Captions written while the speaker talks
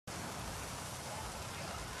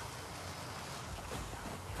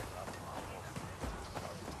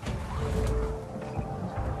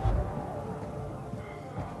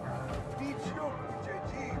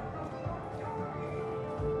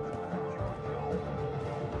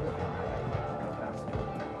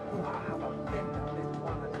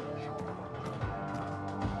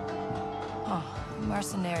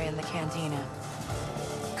mercenary in the cantina.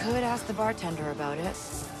 Could ask the bartender about it.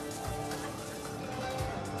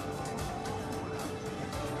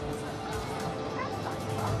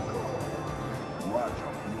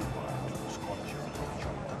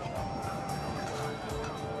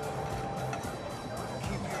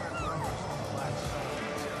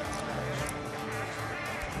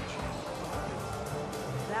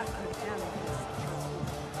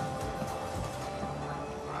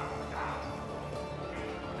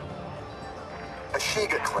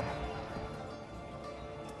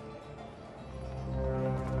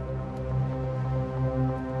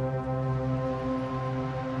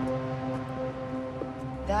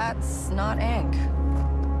 That's not Ink.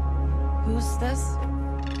 Who's this?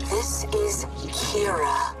 This is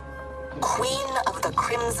Kira, Queen of the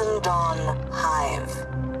Crimson Dawn Hive.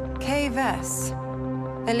 Kay Vess.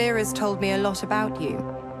 Alira's told me a lot about you.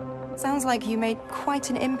 Sounds like you made quite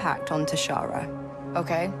an impact on Tashara.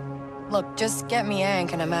 Okay. Look, just get me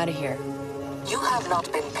Ink and I'm out of here. You have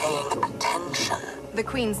not been paying attention. The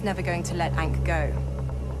Queen's never going to let Ankh go.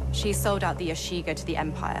 She sold out the Yashiga to the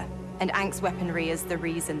Empire, and Ankh's weaponry is the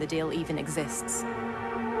reason the deal even exists.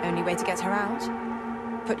 Only way to get her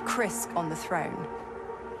out? Put Krisk on the throne.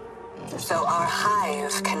 So our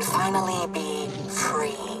hive can finally be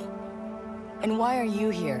free. And why are you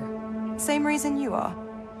here? Same reason you are.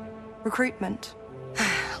 Recruitment.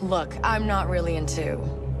 Look, I'm not really into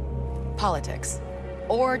politics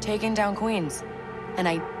or taking down queens. And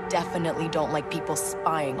I definitely don't like people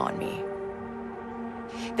spying on me.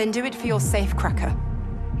 Then do it for your safecracker.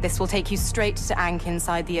 This will take you straight to Ankh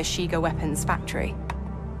inside the Yashiga weapons factory.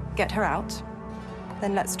 Get her out,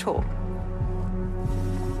 then let's talk.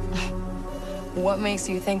 What makes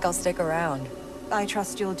you think I'll stick around? I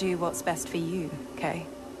trust you'll do what's best for you, Kay.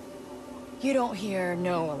 You don't hear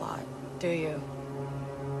no a lot, do you?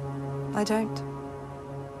 I don't.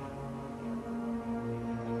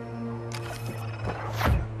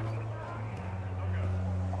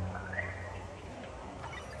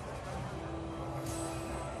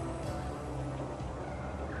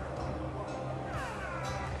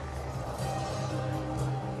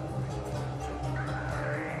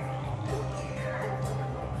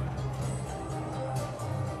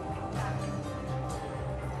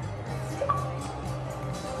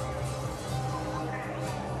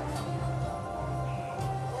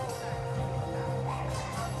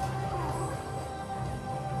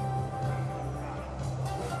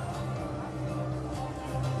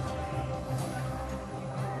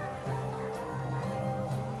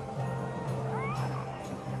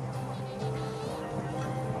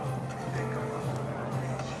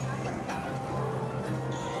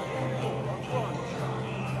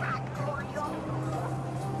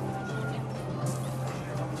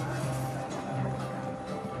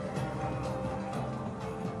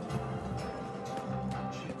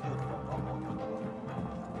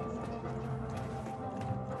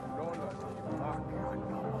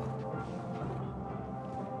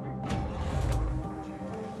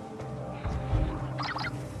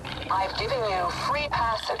 I've given you free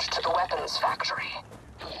passage to the weapons factory.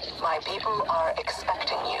 My people are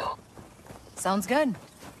expecting you. Sounds good.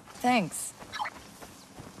 Thanks.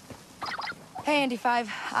 Hey, Andy 5.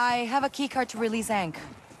 I have a keycard to release Ankh.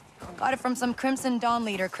 Got it from some Crimson Dawn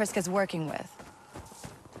leader Kriska's working with.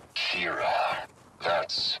 Kira.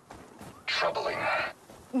 That's troubling.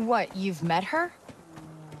 What, you've met her?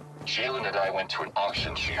 Jalen and I went to an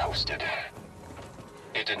auction she hosted.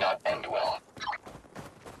 It did not end well.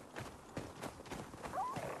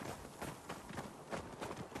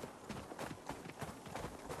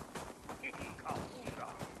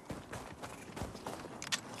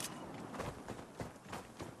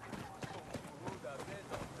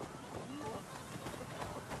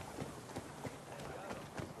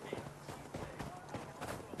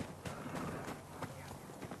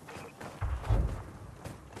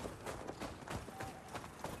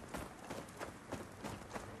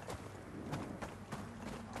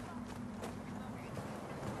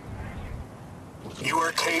 You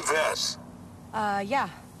are Kay Vess. Yeah.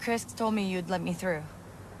 Krisk told me you'd let me through.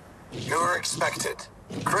 You were expected.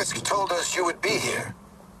 Krisk told us you would be here.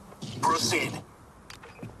 Proceed.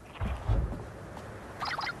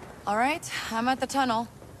 All right, I'm at the tunnel.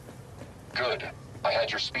 Good. I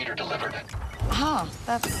had your speeder delivered. Huh,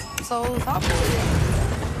 that's so thoughtful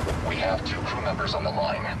of you. We have 2 crew members on the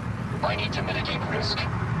line. I need to mitigate risk.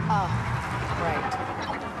 Oh, right.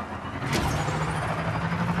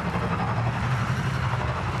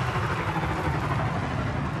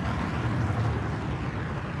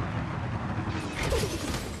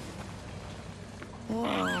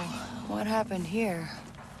 Whoa, what happened here?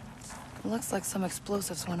 Looks like some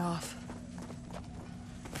explosives went off.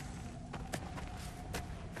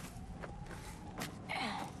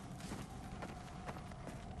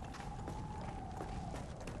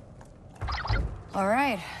 All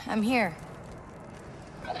right, I'm here.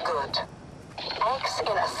 Good. X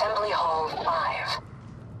in Assembly Hall 5.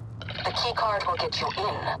 The keycard will get you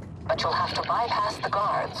in, but you'll have to bypass the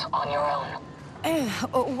guards on your own.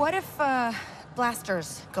 What if,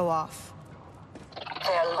 blasters go off?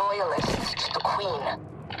 They're loyalists to the Queen.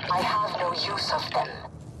 I have no use of them.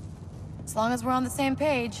 As long as we're on the same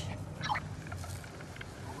page.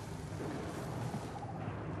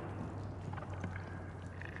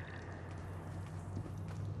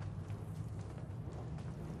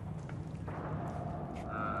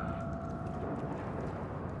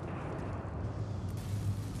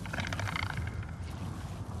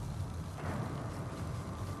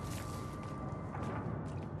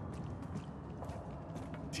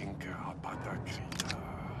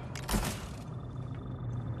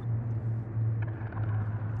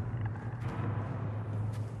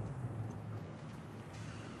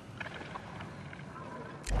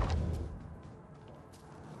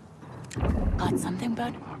 Got something,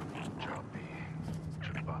 bud?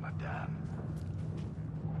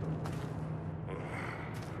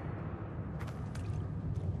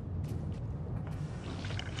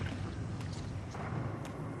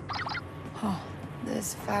 Oh,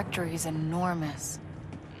 this factory's enormous.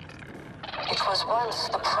 It was once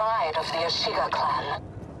the pride of the Ashiga clan,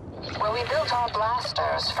 where we built our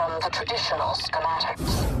blasters from the traditional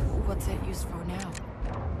schematics. What's it used for now?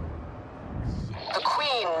 The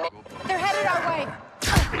Queen... They're headed our way!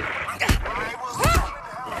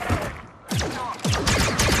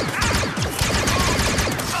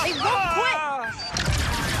 They won't quit!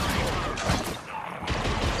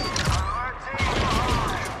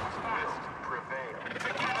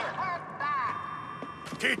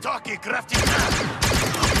 Kitaki crafty.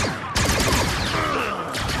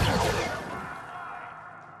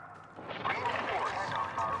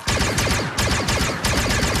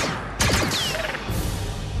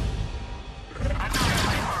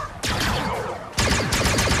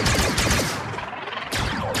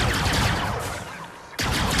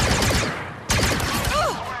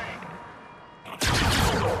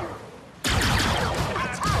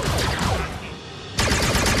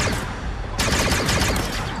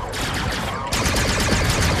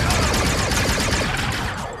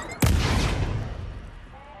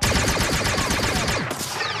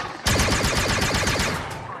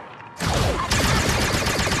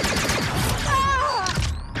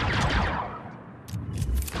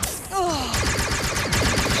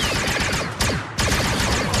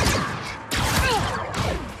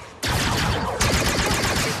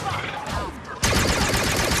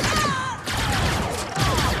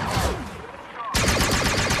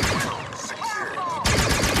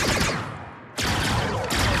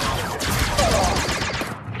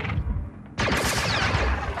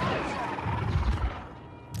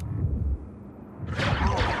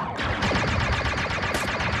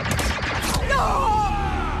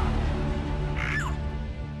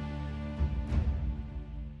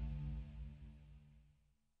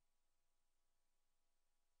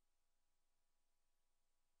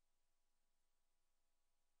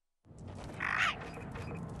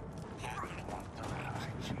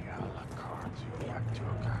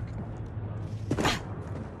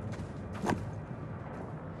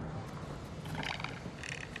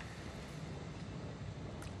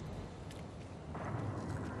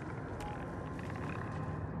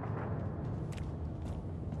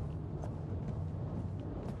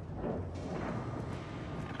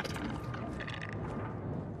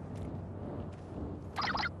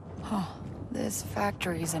 This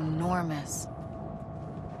factory's enormous.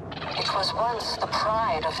 It was once the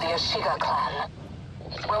pride of the Ashiga clan,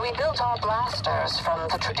 where we built our blasters from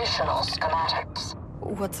the traditional schematics.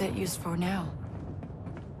 What's it used for now?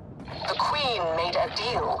 The Queen made a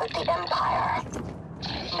deal with the Empire.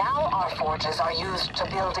 Now our forges are used to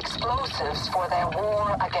build explosives for their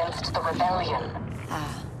war against the rebellion.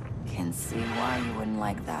 Ah, can see why you wouldn't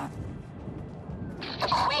like that. The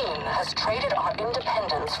Queen has traded our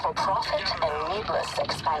independence for profit and needless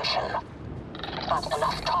expansion. But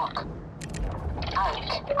enough talk.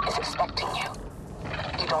 Ankh is expecting you.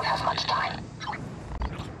 You don't have much time.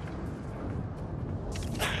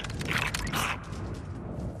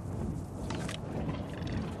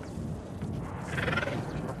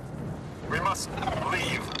 We must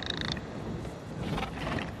leave.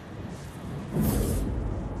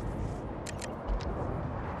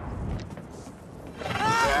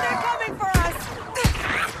 They're coming for us!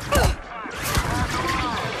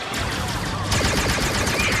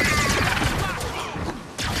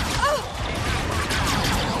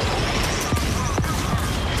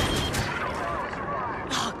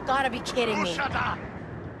 gotta be kidding me. Rushada!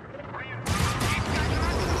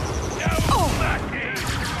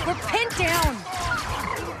 We're pinned down!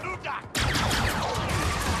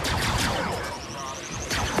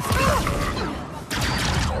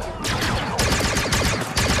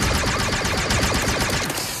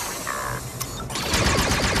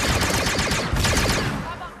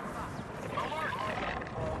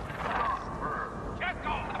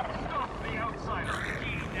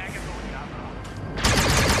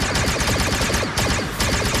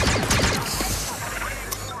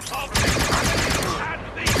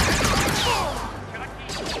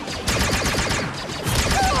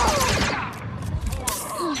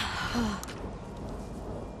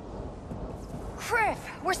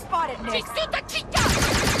 We're spotted, Nick.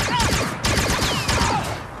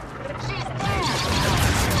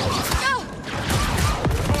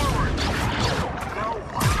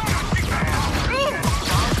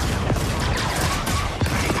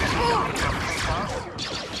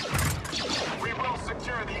 We will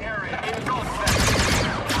secure the area. Engulf them.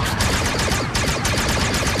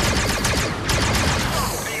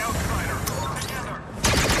 The outsider. Together.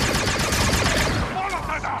 All of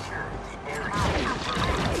us out here.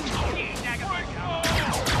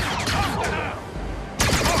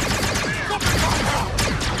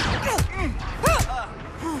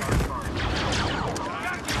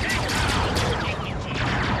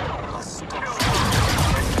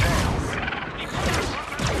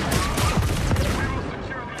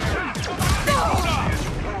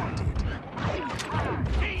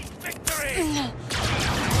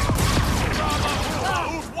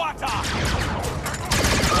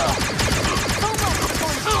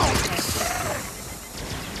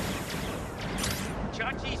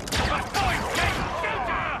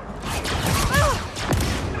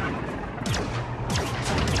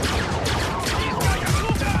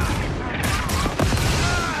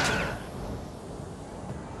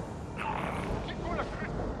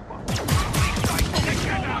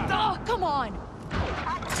 Come on!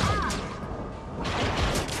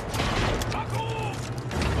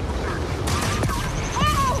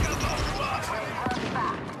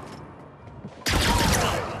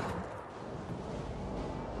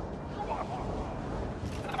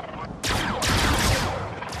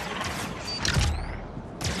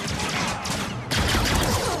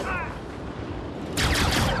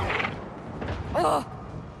 Ugh.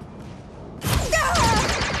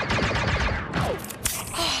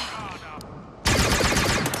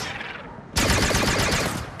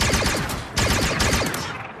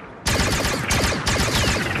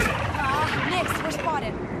 Nix, we're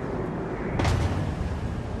spotted.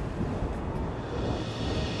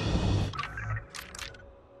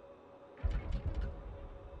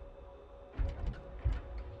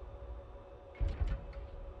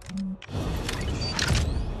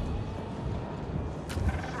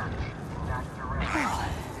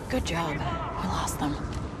 Good job. We lost them.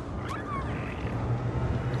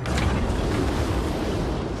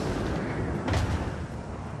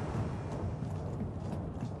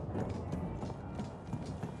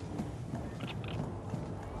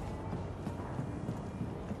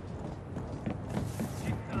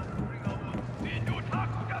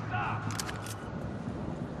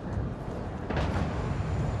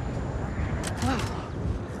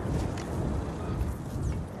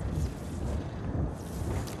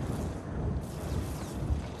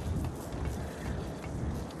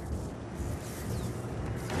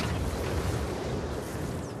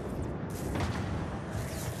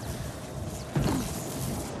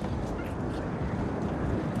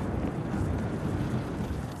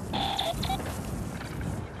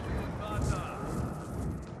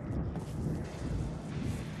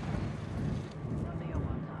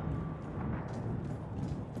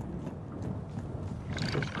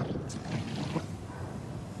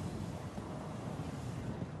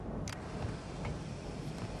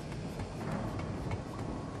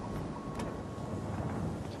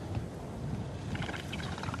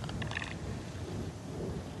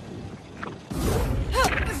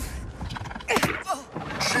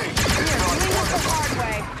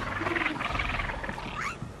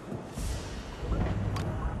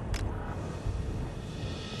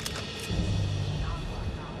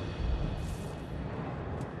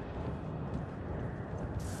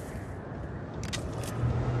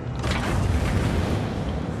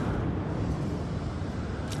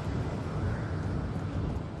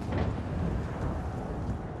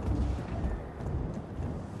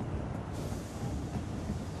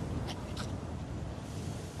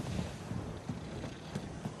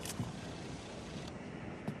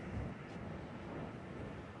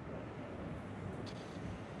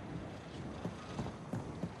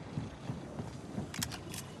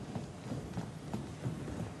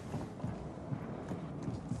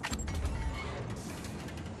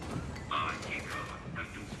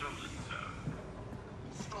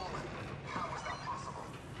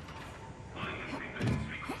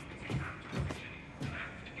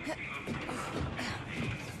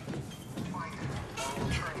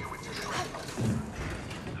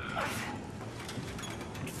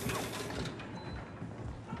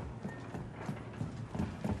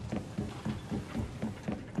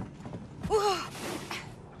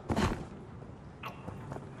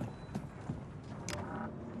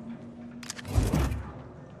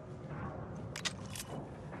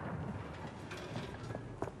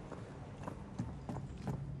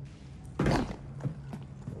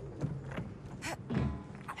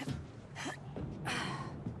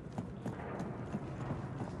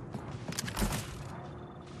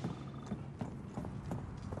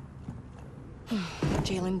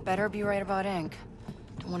 Jalen better be right about Ink.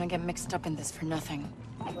 Don't want to get mixed up in this for nothing.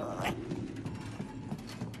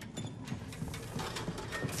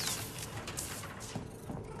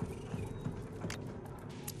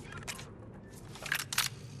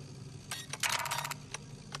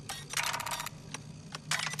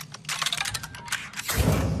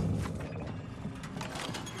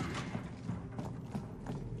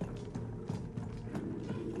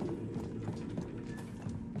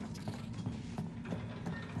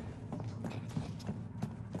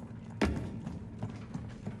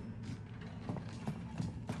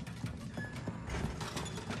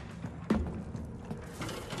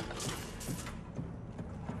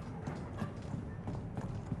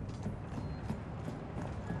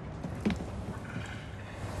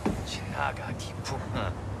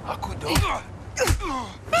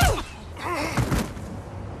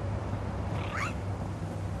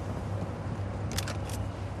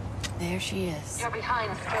 There she is. You're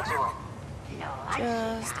behind schedule.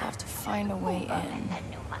 Just have to find a way in.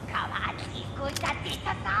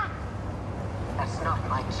 That's not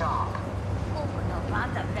my job.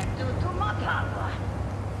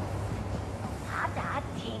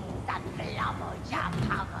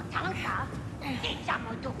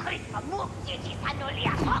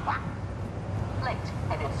 Late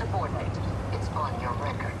and insubordinate. It's on your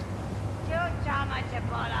record.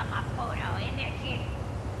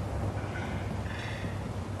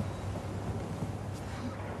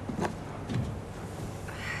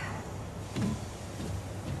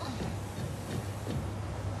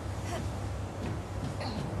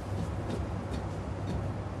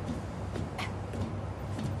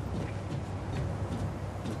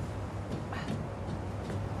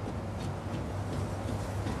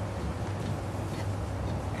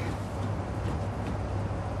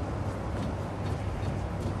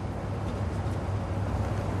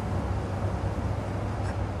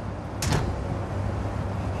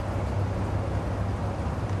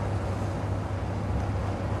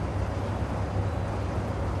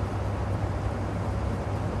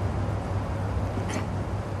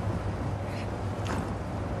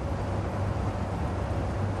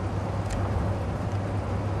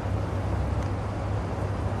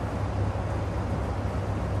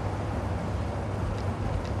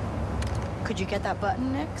 Could you get that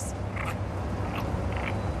button, Nix?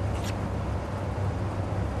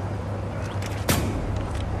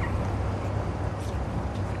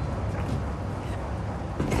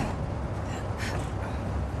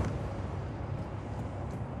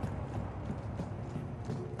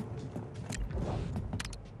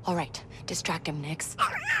 All right, distract him, Nix.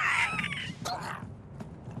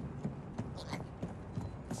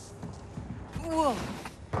 Whoa.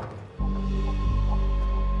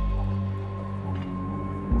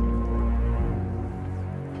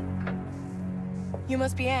 You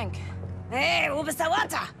must be Ank. Hey, uba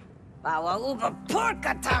sawata! Bawa uba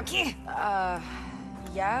porka taki!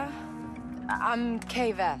 Yeah? I'm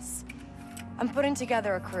Kay Vess. I'm putting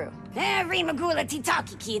together a crew. Eh, rimagula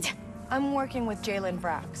titaki, kid. I'm working with Jalen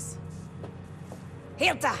Vrax.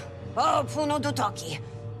 Hilta, o puno dutoki.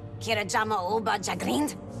 Kira jama uba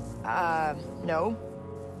jagrind? No.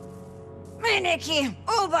 Meneki,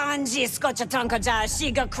 uba anji skocha tonka ja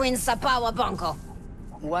shiga queen sapawa bonko.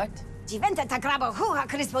 What? Diventa tagraba huha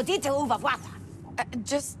crispodite uva wata.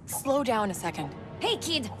 Just slow down a second. Hey,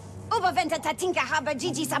 kid. Uba venta tatinka haba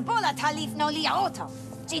Gigi sabola talif no lia auto.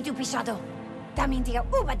 G dupishado. Damindia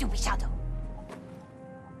uba dupishado.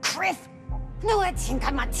 Criff. No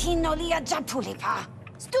etinka matino lia japulipa.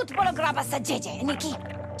 Stut bolograba sa jeje, Niki.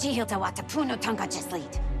 G hilta wata puno tonka just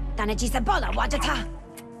lead. Dana G sabola wajata.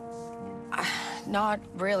 Not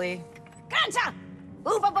really. Granta!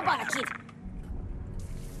 Uba babana, kid.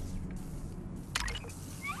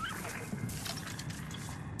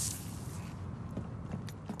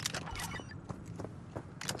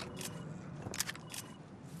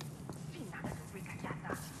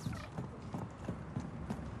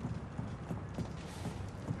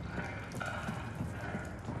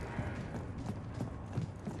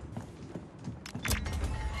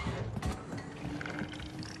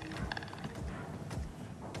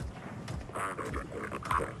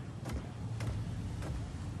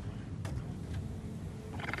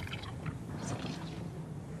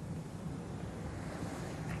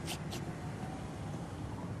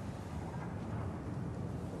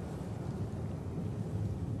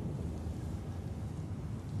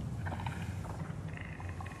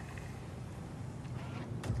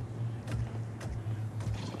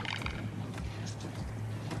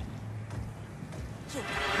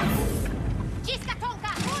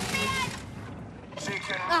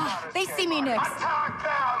 They see me, Nix. Attack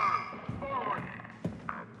them!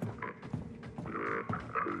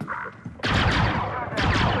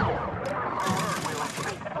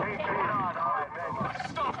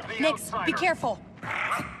 Nix, outsider. be careful.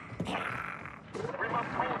 We must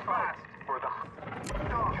hold fast for the...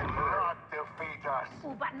 Cannot defeat us.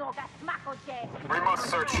 We must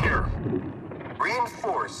search here.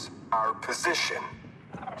 Reinforce our position.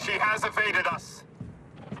 She has evaded us.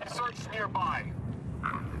 Search nearby.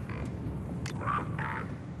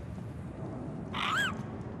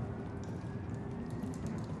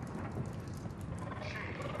 She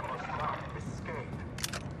must not escape.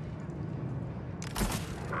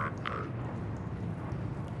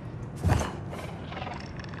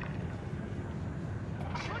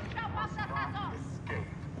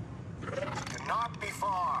 Cannot be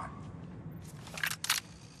far.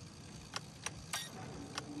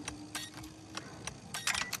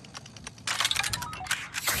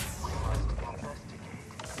 We must investigate.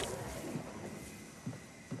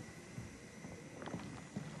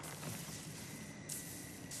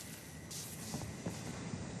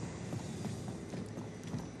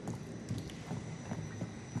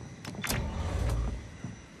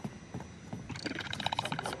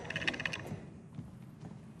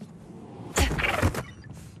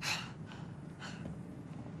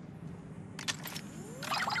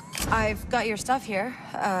 I've got your stuff here.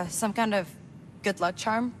 Some kind of good luck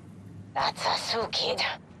charm. That's a Sukid.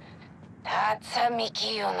 That's a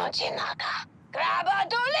Mikiyo no Jinaga. Grab a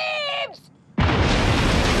two leaves!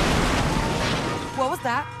 What was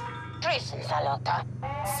that? Prison salota.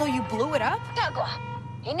 So you blew it up? Tagua.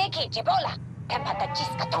 Ineki jibola. Tempata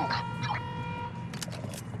chiska tonka.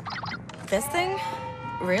 This thing?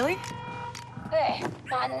 Really? Hey,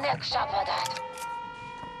 my neck shapadat.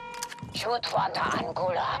 Chutwanda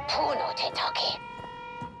angula puno titaki.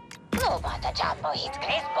 No bata jambo hit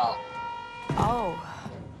crispo. Oh,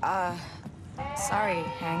 sorry,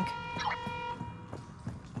 Hank.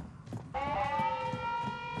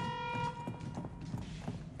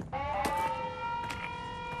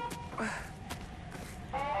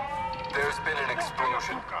 There's been an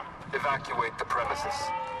explosion. Evacuate the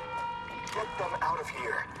premises. Get them out of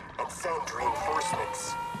here and send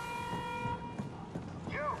reinforcements.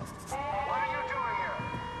 You! What are you doing here?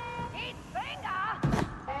 Eat finger!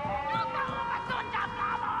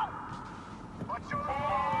 What's your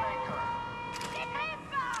lawmaker?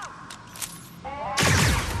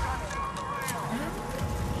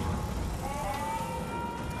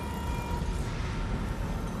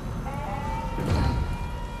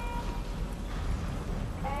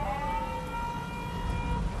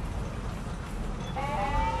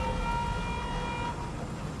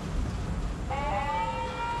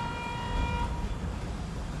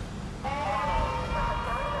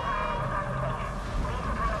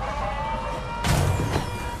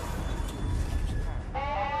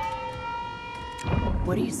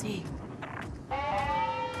 What do you see?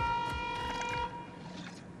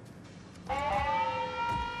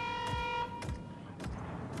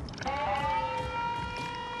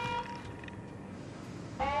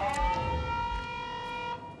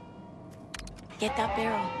 Get that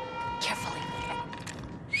barrel. Carefully.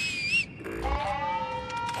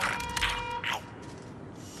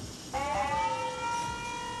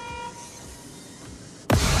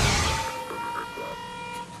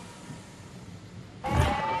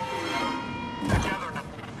 Together now.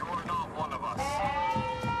 You are not one of us.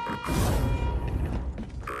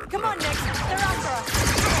 Come on, Nick. They're after us.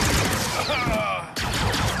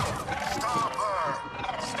 Stop her!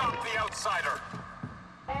 Stop the outsider.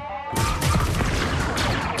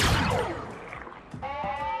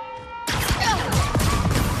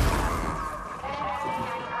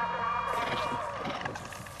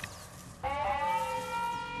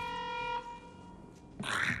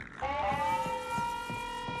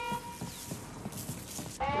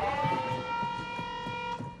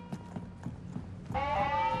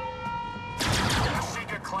 The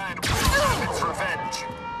Sheikah clan will have its revenge.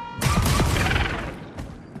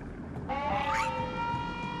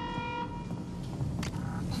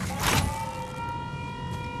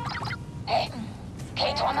 Hey,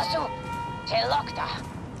 Kate Wamasu. Jelokta.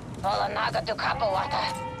 Volanaga du Kapawata.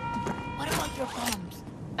 What about your bombs?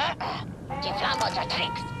 Jiflamo ja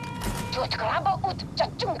tricks. Tut grabo ut ja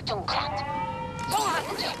chung krat. So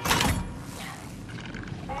hatje.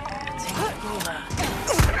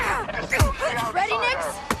 Ready, Nix?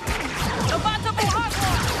 Obata Buhagwa!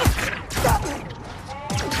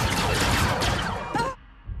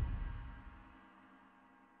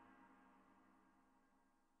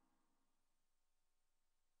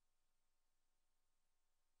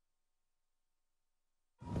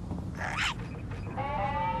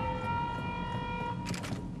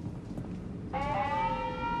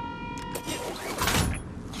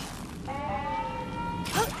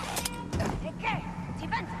 Okay,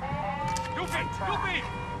 Tiventa.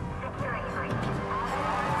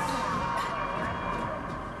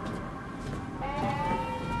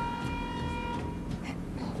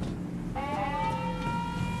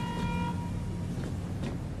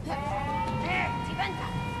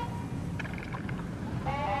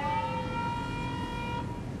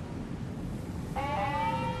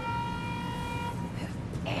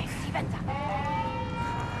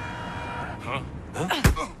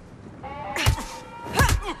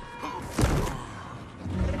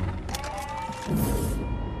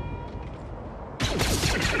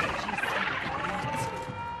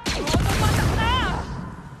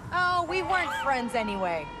 friends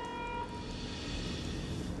anyway?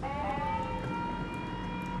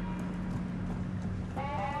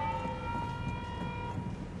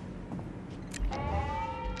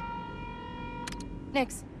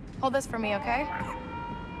 Nix, hold this for me, okay?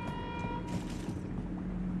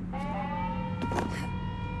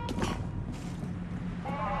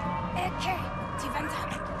 Okay, die Wand ab.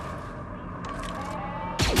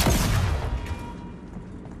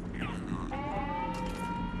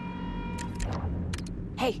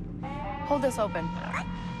 Hey, hold this open.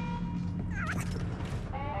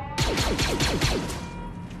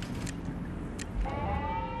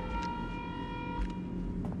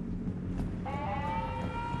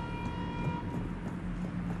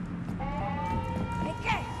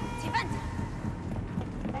 Okay, die Wand ab.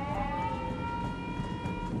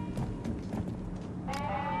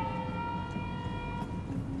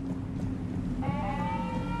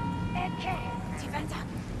 Okay, die Wand ab.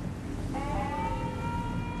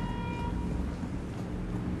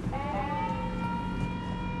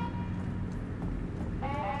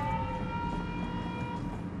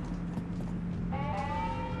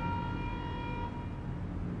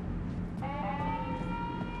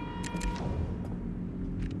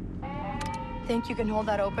 Think you can hold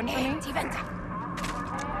that open for me? Die Wand ab.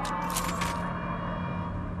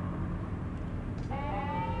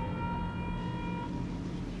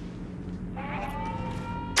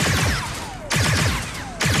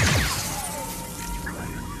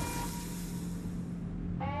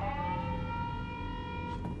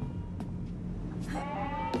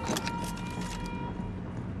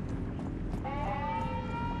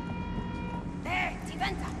 Die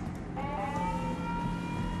Wand ab.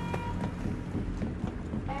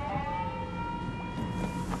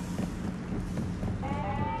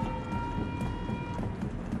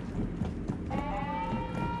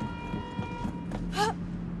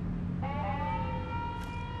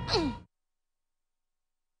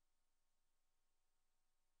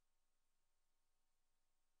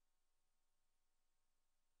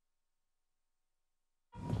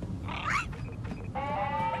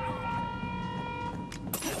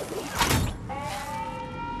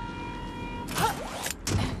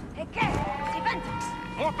 Okay, die Wand ab.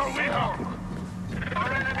 Autoliho! Our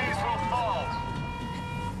enemies will fall!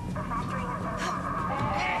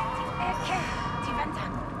 Okay, die Wand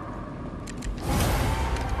ab.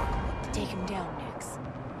 Take him down, Nix.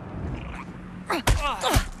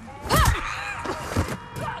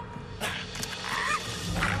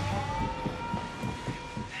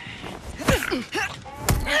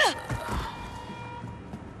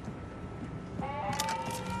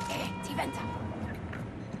 Die Wand ab.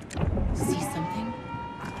 See something?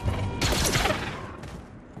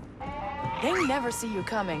 They never see you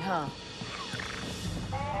coming, huh?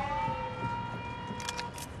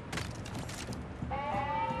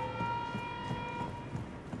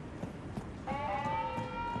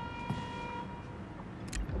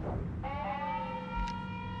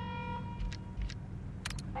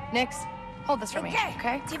 Nix, hold this for me,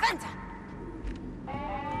 okay? Die Wand ab.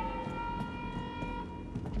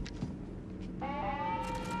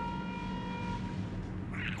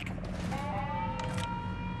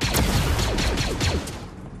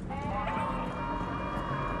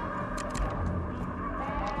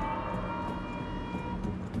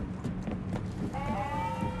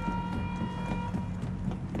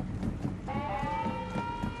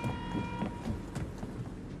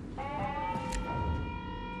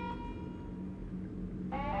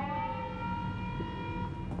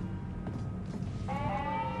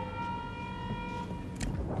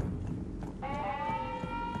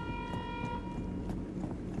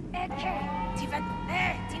 Okay, die Wand,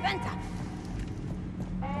 die Wand ab.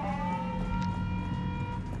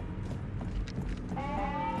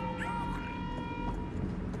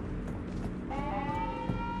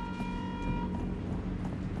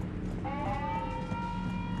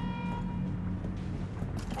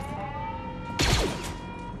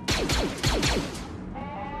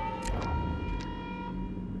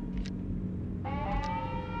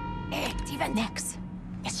 Die Wand. Nix,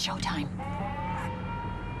 it's showtime.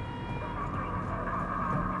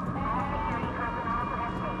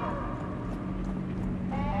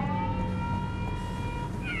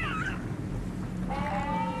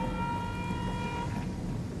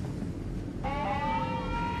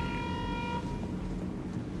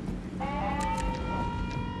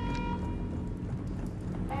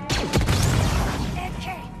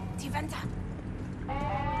 Okay, die Wand ab.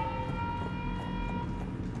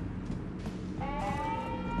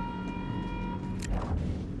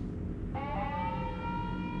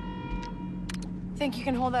 Think you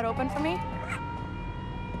can hold that open for me?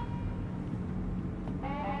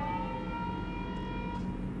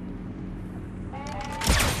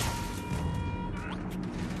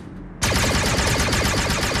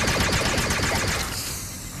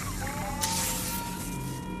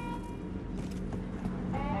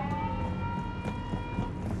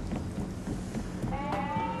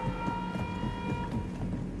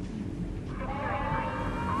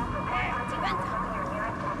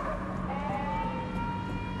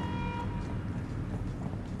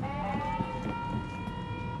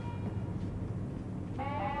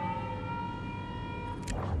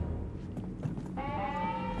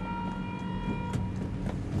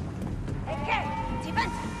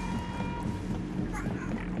 Diventa!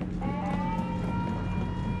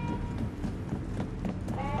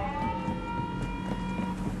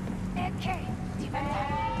 Okay, diventa!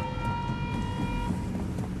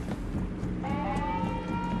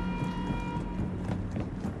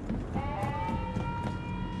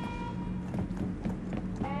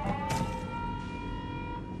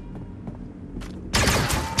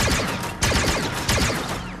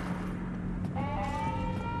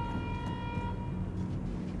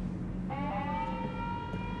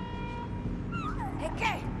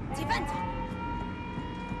 Okay, diventa!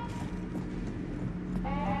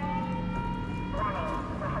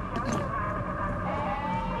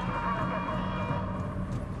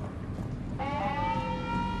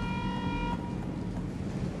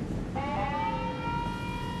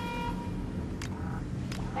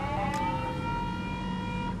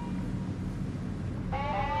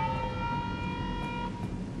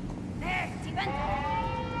 Diventa!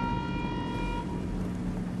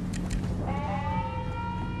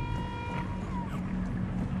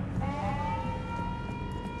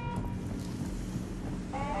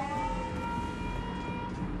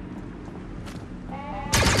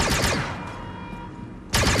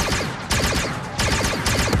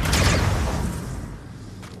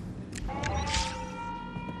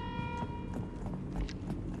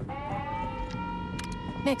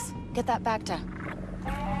 Nix, get that Bacta.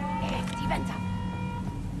 Diventa!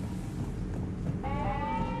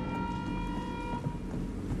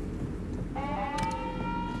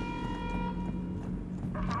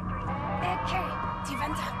 Okay,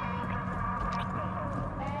 diventa!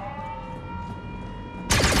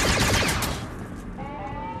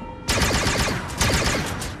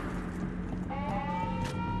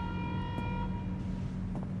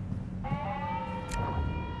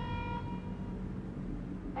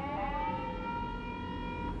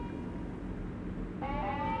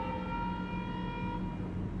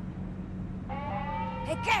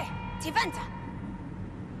 Okay, diventa!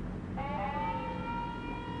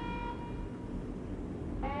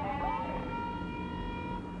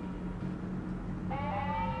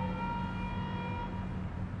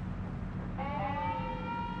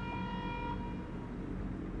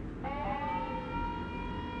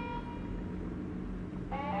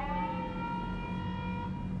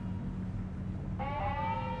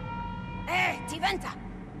 Diventa!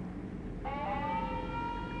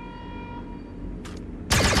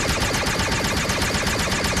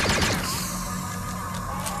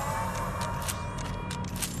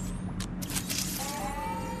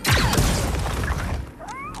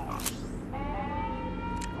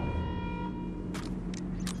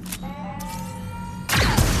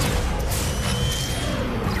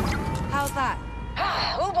 How's that?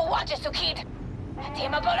 Uber watches to kid!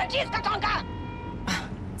 Timapologiska tonka!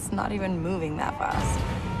 It's not even moving that fast.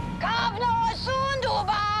 Kavno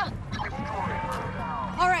sunduba!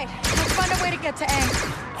 All right, let's find a way to get to Aang.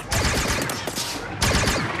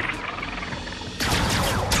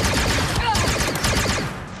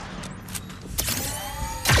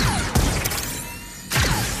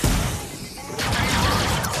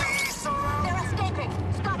 They're escaping.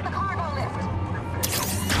 Stop the cargo lift.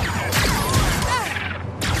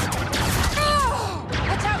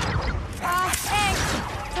 Watch out! Aang,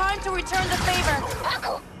 time to return the favor.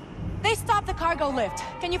 Aku! They stopped the cargo lift.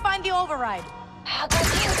 Can you find the override?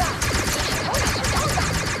 Hagatinga!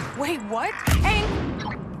 Wait, what? Aang!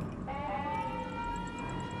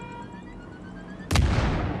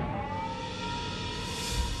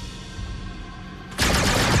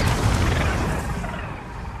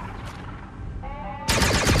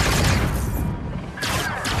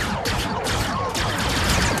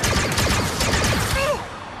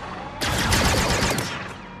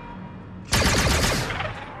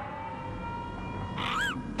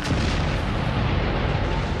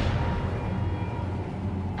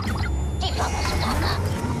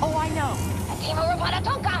 Oh, I know.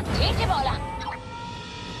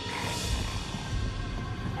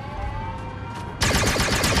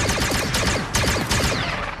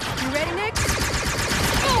 You ready, Nick?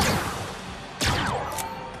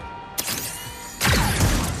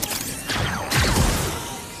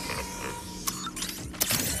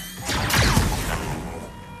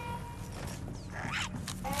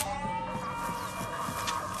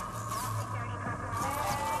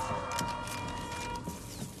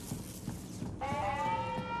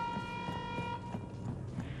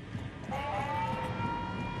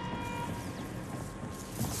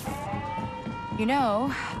 You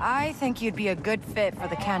know, I think you'd be a good fit for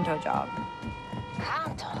the Kanto job.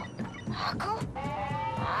 Kanto? Aku?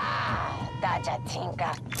 Ah, daja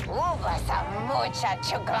tinka. Uva sa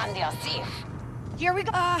muchacho grandiosif. Here we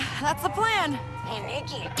go. That's the plan.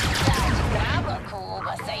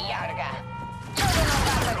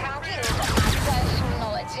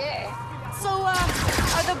 So,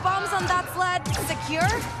 are the bombs on that sled secure?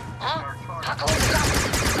 I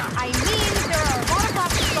mean, there are a lot of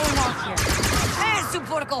blasts going off here.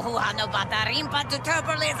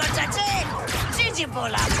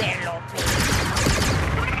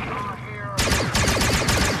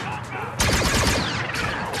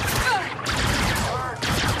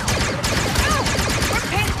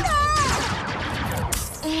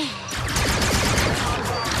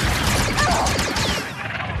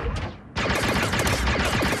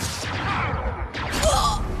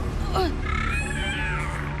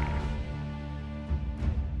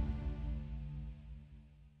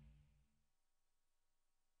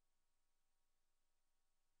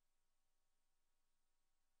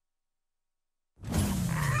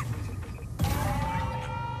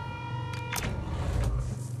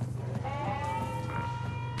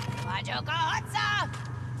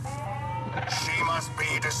 She must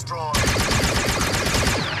be destroyed.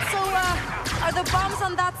 So, are the bombs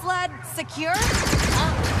on that sled secure?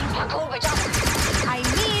 I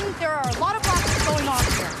mean, there are a lot of blasts going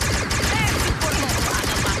off here.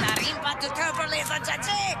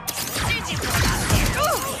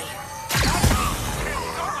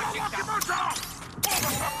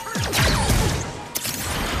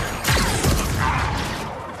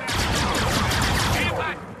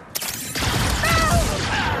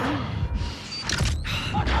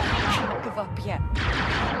 Don't give up yet.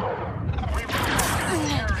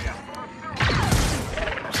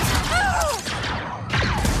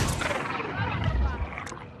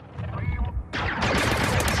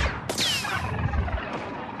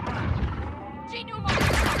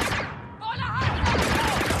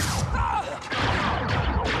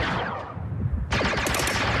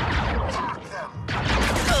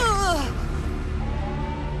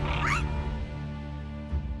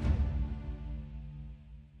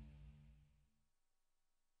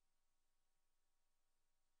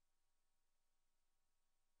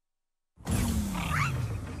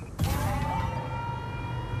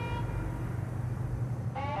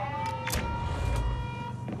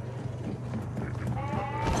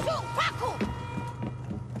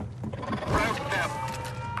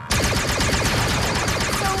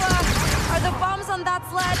 On that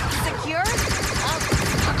sled secure?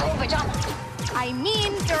 I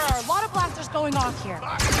mean, there are a lot of blasters going off here.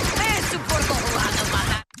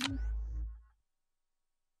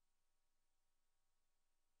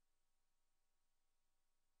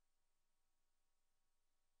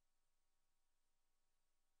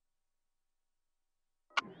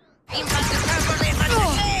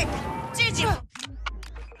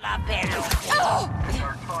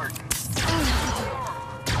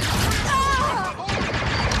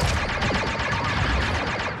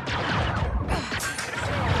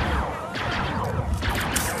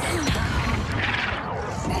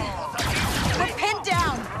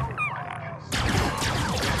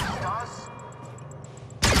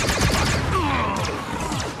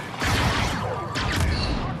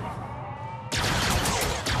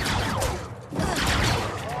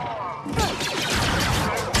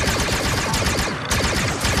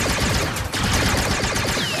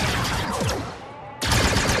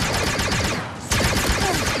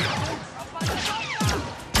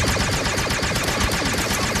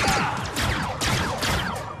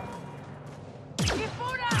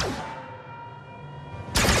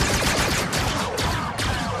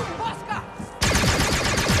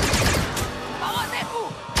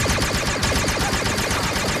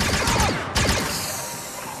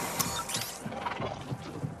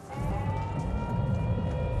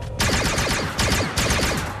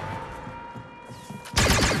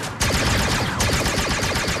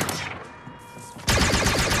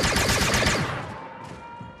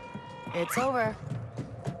 It's over.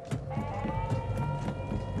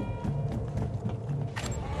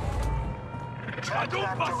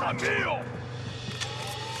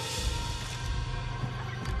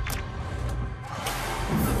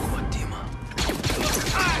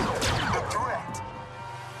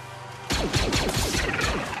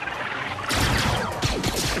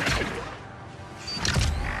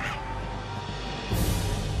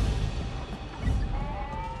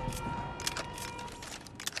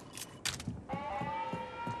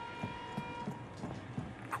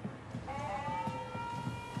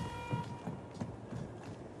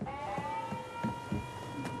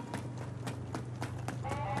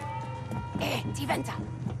 Diventa.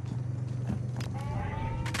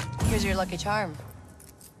 Here's your lucky charm.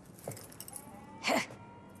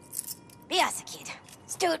 Biasa, kid.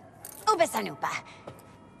 Stoot. Ubesanupa.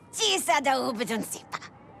 Chisa da ubedunsipa.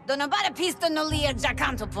 Donobara pisto no lia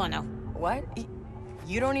jacanto pono. What?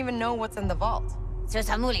 You don't even know what's in the vault.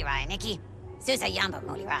 Susa mulira, Nikki. Susa yamba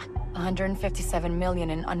mulira. 157 million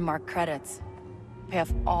in unmarked credits. Pay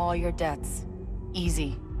off all your debts.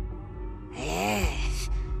 Easy.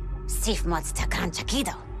 Sif mods takan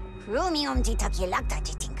chakido. Rumium jitakilakta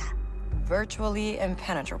jitinka. Virtually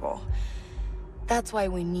impenetrable. That's why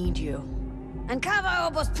we need you. And kava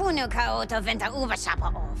obos puno kaota venta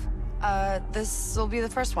ubashapa of. This will be the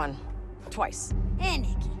first one. Twice.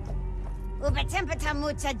 Nikki. Uba tempeta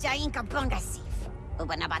mucha jainka bunga sif.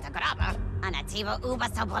 Uba nabata graba. Anativo uba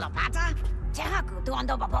sabolopata. Chahaku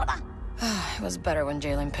duondo babola. It was better when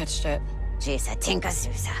Jalen pitched it. Jisa tinka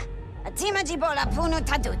susa. Atima jibola puno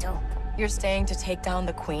taduto. You're staying to take down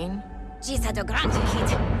the Queen? Jisa do grande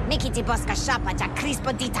hit. Miki ti bosca shapa ja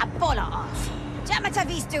crispo di tapola off. Jamata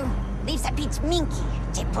vistu. Leaves a pitch minky.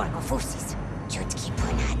 Je porco fusis. Jutki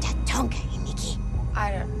puna ja tonka Nikki.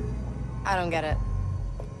 I don't get it.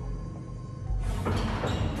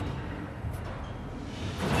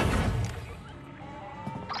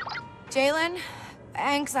 Jalen,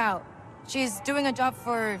 Ank's out. She's doing a job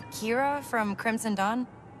for Kira from Crimson Dawn.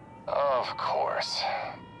 Of course.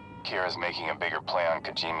 Kira's making a bigger play on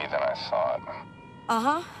Kajimi than I thought.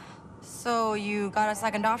 Uh-huh. So you got a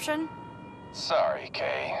second option? Sorry,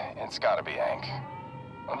 Kay. It's gotta be Hank.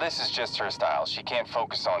 Well, this is just her style. She can't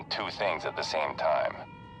focus on two things at the same time.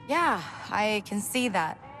 Yeah, I can see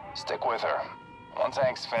that. Stick with her. Once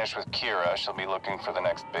Hank's finished with Kira, she'll be looking for the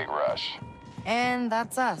next big rush. And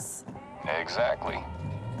that's us. Exactly.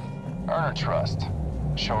 Earn her trust.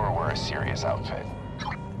 Show her we're a serious outfit.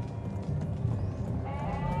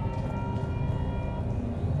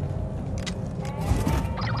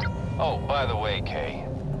 Oh, by the way, Kay,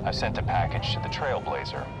 I sent a package to the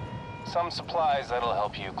Trailblazer. Some supplies that'll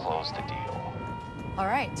help you close the deal. All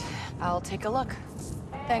right, I'll take a look.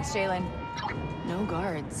 Thanks, Jalen. No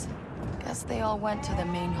guards. Guess they all went to the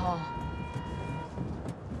main hall.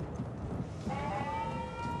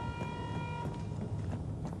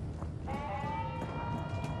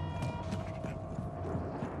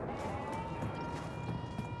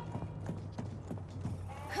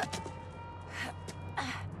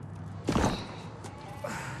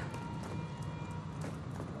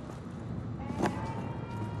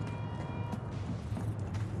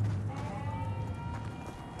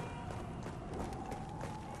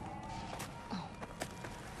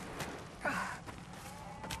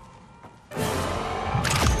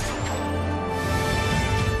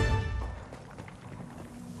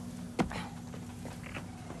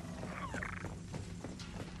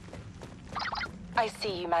 I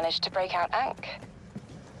see you managed to break out Ankh.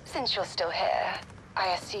 Since you're still here, I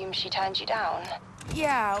assume she turned you down.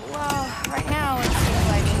 Yeah, well, right now it seems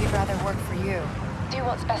like she'd rather work for you. Do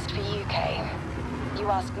what's best for you, Kay. You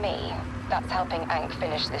ask me, that's helping Ankh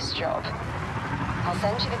finish this job. I'll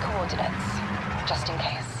send you the coordinates, just in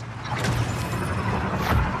case.